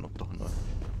tappanut tohon noin.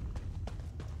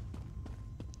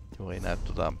 Joo, ei näy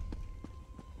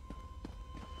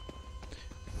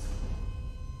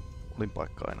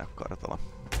olinpaikkaa enää kartalla.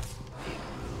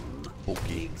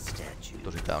 Bugi.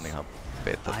 Tosi tää on ihan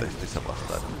beta-testissä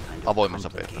vastaan. Avoimessa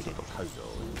betassa tossa.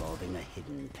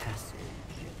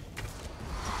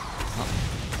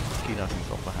 Kinasin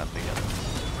ton vähän liian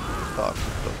taakse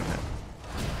toinen.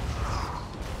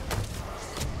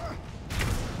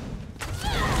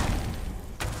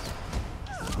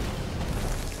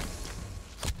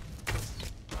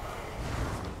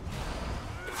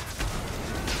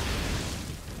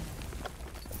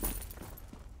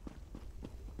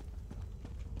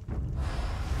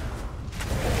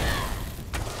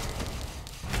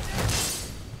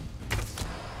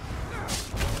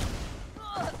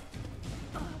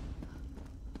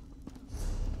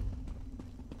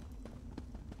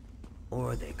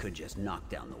 Or they could just knock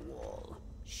down the wall.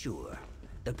 Sure,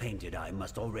 the painted eye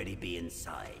must already be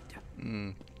inside.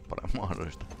 Paremmin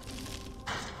mahdollista.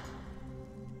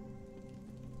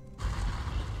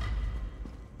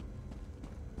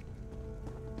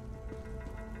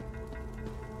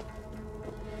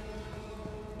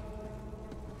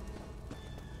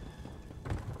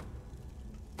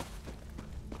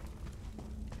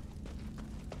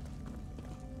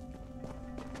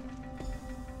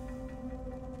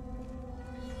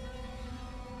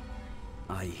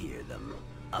 I hear them.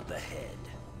 Up ahead.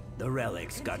 The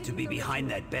relic's got to be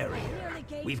behind that barrier.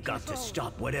 We've got to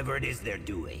stop whatever it is they're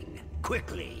doing.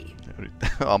 Quickly! Yrittää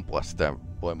ampua sitä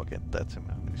voimakenttää, että se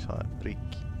menisi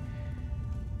rikki.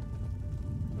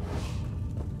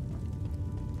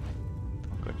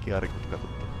 On kaikki arikut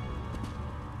katsottu.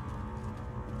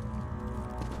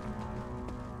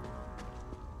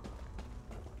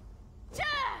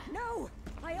 No!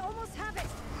 I almost have it!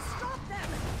 Stop them!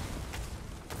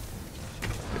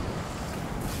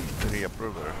 Sister ja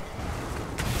brother.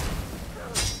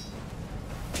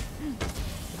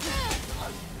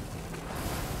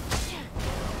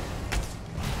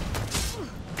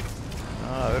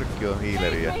 Örkki on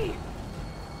hiileriä.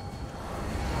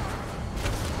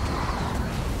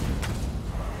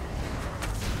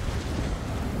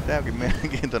 Tää onkin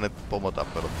mielenkiintoinen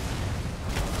pomotappelu.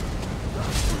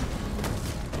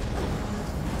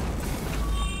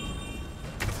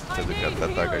 Täytyy käyttää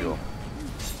taikajuo.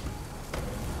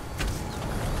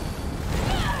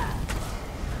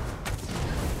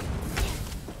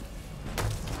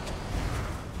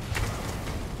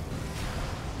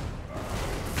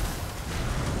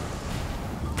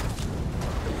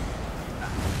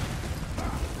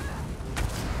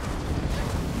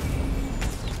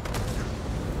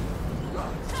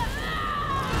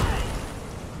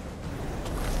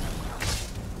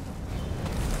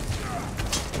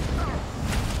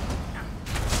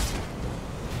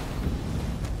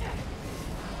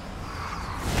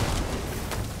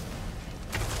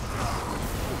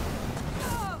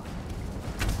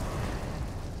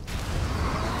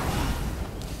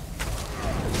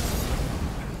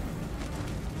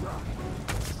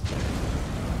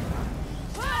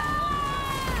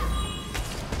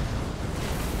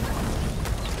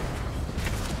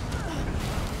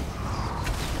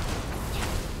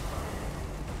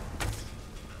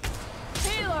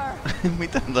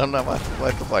 Mitä tuonne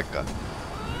vaihtopaikkaan?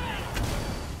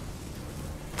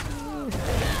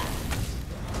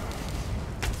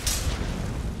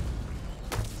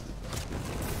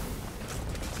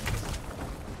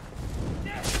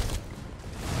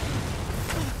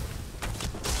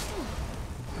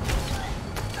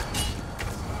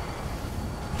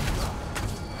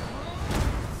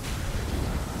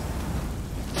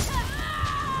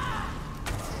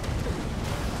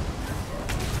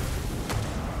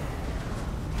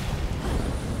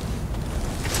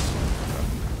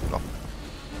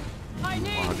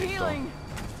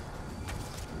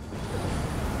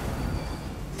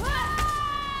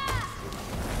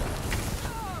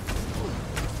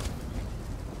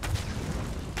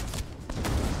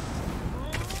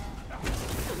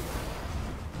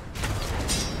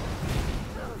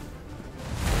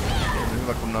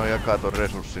 Kun ne on jakaa ton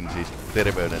resurssin, siis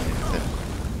terveyden, niin sitten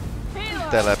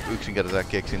täällä yksinkertaisella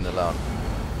keksinnöllä on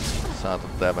saatu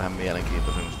tää vähän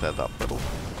mielenkiintoisemmin tää tappelu.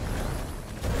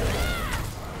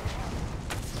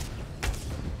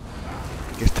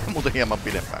 Kestää muuten hieman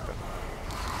pidempään.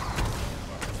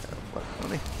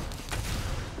 Noniin.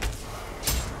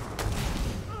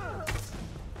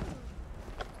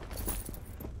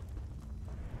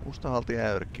 Mustahalti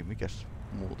äyrkki, mikäs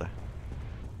muuten?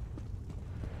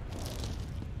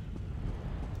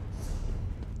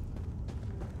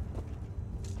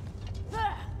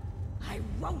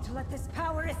 won't let this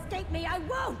power escape me, I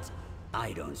won't!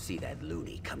 I don't see that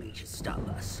loony coming to stop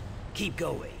us. Keep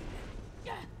going.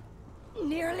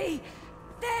 Nearly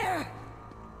there!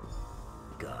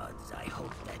 Gods, I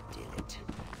hope that did it.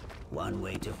 One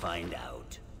way to find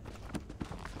out.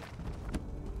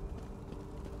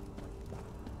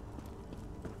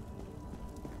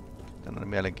 Tänään on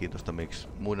mielenkiintoista, miksi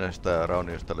muinaisista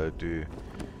raunioista löytyy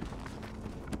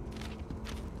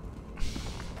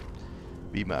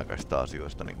viimeaikaisista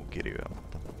asioista niin kuin kirjoja,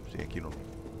 mutta siihenkin on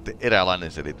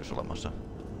eräänlainen selitys olemassa.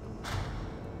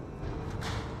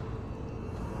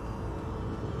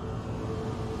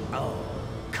 Oh,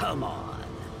 come on.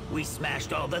 We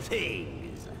smashed all the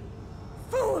things.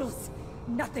 Fools!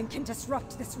 Nothing can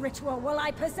disrupt this ritual while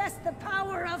I possess the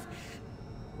power of...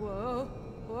 Whoa,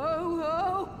 whoa,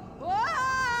 whoa,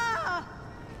 whoa!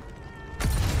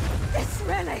 This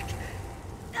relic!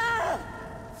 Ah!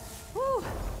 Whew.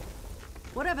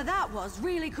 Whatever that was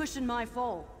really cushioned my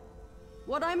fall.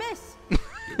 What'd I miss?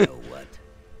 You know what?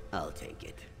 I'll take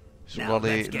it. Sulla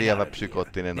oli lievä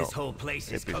psykoottinen This whole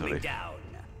place is coming episodi. down.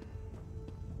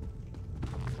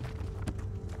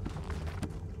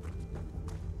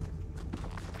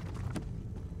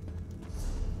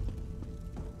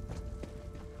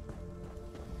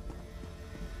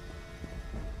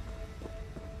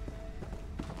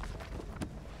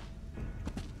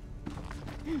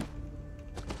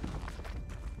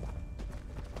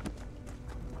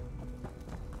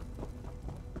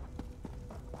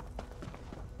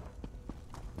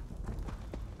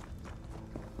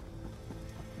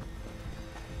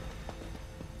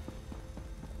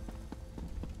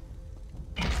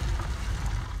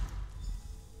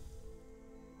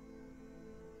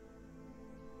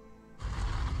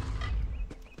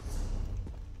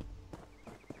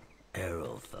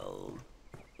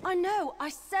 I know, I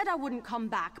said I wouldn't come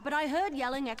back, but I heard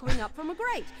yelling echoing up from a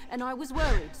grate, and I was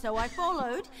worried, so I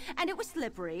followed, and it was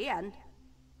slippery, and...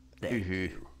 Thank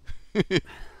you.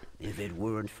 If it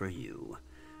weren't for you,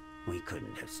 we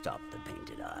couldn't have stopped the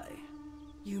painted eye.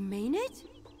 You mean it?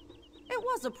 It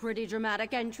was a pretty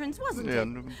dramatic entrance, wasn't Yeah,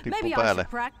 it? Maybe I should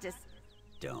practice.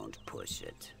 Don't push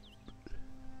it.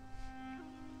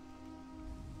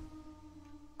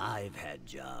 I've had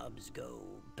jobs go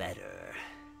better.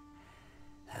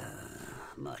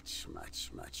 Much, much,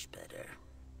 much better.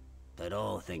 But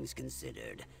all things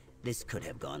considered, this could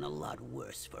have gone a lot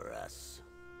worse for us.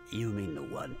 You mean the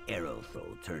one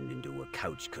Aerothol turned into a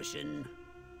couch cushion?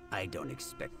 I don't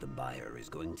expect the buyer is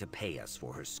going to pay us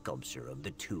for her sculpture of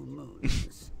the 2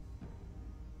 moons.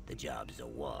 The job's a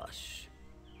wash.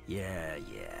 Yeah,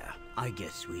 I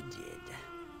guess we did.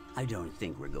 I don't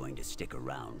think we're going to stick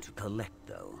around to collect,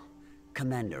 though.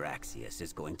 Commander Axius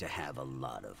is going to have a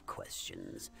lot of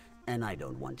questions, and I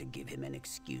don't want to give him an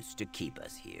excuse to keep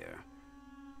us here.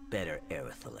 Better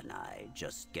Aerithal and I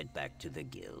just get back to the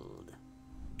guild.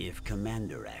 If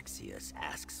Commander Axius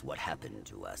asks what happened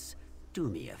to us, do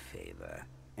me a favor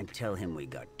and tell him we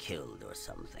got killed or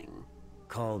something.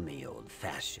 Call me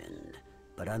old-fashioned,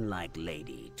 but unlike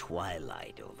Lady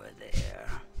Twilight over there,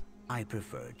 I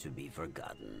prefer to be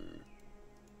forgotten.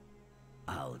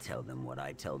 I'll tell them what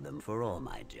I tell them for all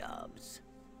my jobs.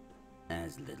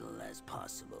 As little as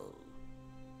possible.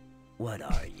 What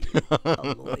are you,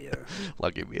 a lawyer?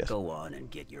 Lakimies. Go on and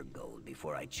get your gold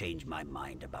before I change my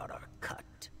mind about our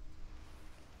cut.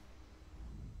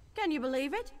 Can you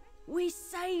believe it? We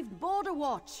saved Border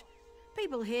Watch.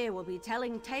 People here will be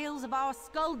telling tales of our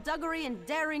skullduggery and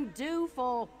daring do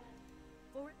for...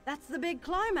 That's the big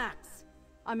climax.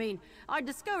 I mean, I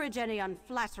discourage any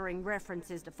unflattering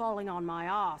references to falling on my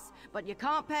arse, but you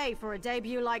can't pay for a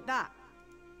debut like that.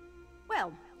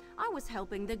 Well, I was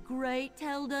helping the great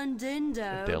Teldun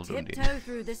Dindo tiptoe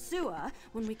through the sewer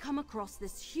when we come across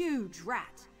this huge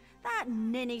rat. That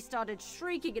ninny started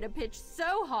shrieking at a pitch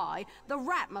so high, the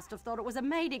rat must have thought it was a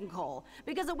mating call,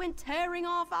 because it went tearing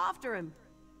off after him.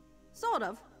 Sort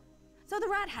of. So the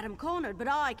rat had him cornered, but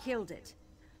I killed it.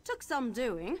 Took some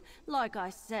doing, like I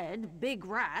said, big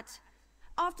rat.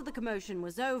 After the commotion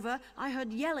was over, I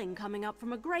heard yelling coming up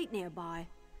from a grate nearby.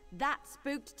 That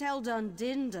spooked Teldun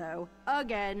Dindo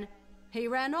again. He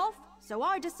ran off, so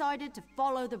I decided to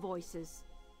follow the voices.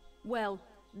 Well,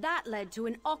 that led to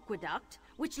an aqueduct,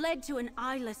 which led to an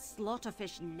eyeless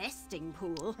slaughterfish nesting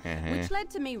pool, which led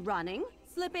to me running,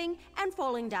 slipping, and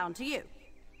falling down to you.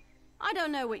 I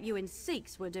don't know what you and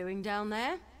Sikhs were doing down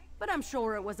there, but I'm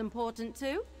sure it was important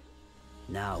too.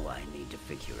 Now I need to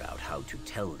figure out how to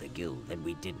tell the guild that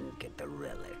we didn't get the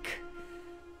relic.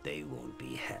 They won't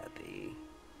be happy.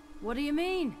 What do you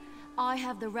mean? I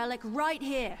have the relic right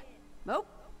here. Oh,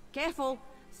 careful.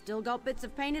 Still got bits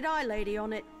of painted eye lady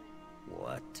on it.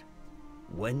 What?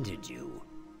 When did you?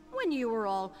 When you were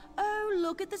all, oh,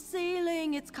 look at the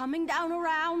ceiling, it's coming down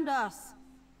around us.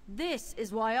 This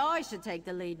is why I should take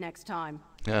the lead next time.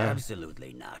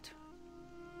 Absolutely not.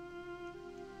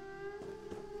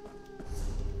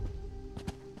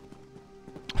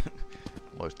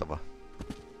 Loistavaa.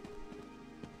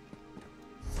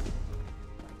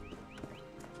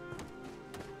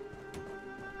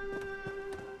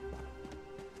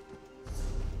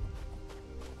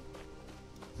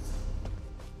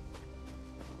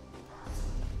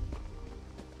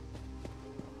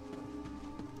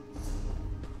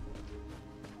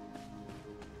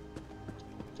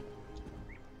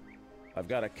 I've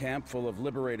got a camp full of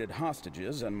liberated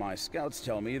hostages, and my scouts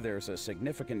tell me there's a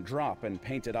significant drop in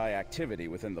Painted Eye activity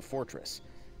within the fortress.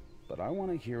 But I want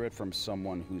to hear it from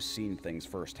someone who's seen things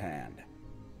firsthand.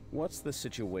 What's the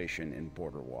situation in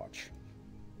Border Watch?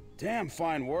 Damn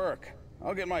fine work.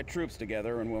 I'll get my troops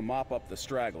together and we'll mop up the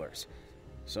stragglers.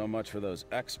 So much for those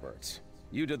experts.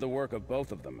 You did the work of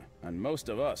both of them, and most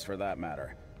of us for that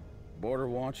matter. Border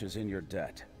Watch is in your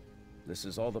debt. This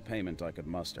is all the payment I could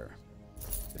muster.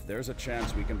 If there's a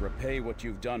chance we can repay what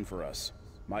you've done for us,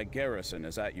 my garrison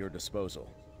is at your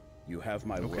disposal. You have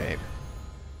my word.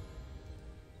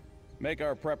 Make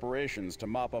our preparations to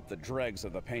mop up the dregs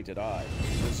of the Painted Eye,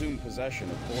 resume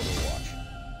possession of Border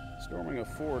Watch. Storming a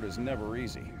fort is never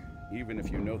easy, even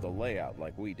if you know the layout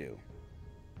like we do.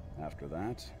 After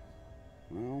that,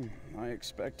 well, I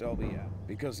expect I'll be out.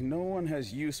 Because no one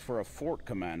has use for a fort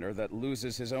commander that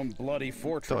loses his own bloody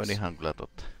fortress.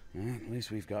 At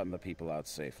least we've gotten the people out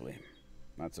safely.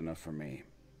 That's enough for me.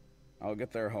 I'll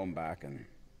get their home back, and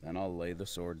then I'll lay the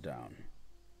sword down.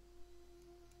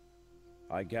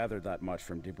 I gathered that much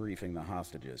from debriefing the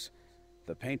hostages.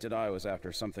 The Painted Eye was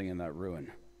after something in that ruin.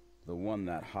 The one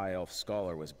that High Elf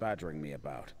scholar was badgering me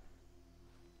about.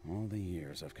 All the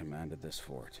years I've commanded this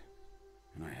fort,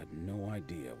 and I had no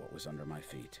idea what was under my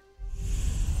feet.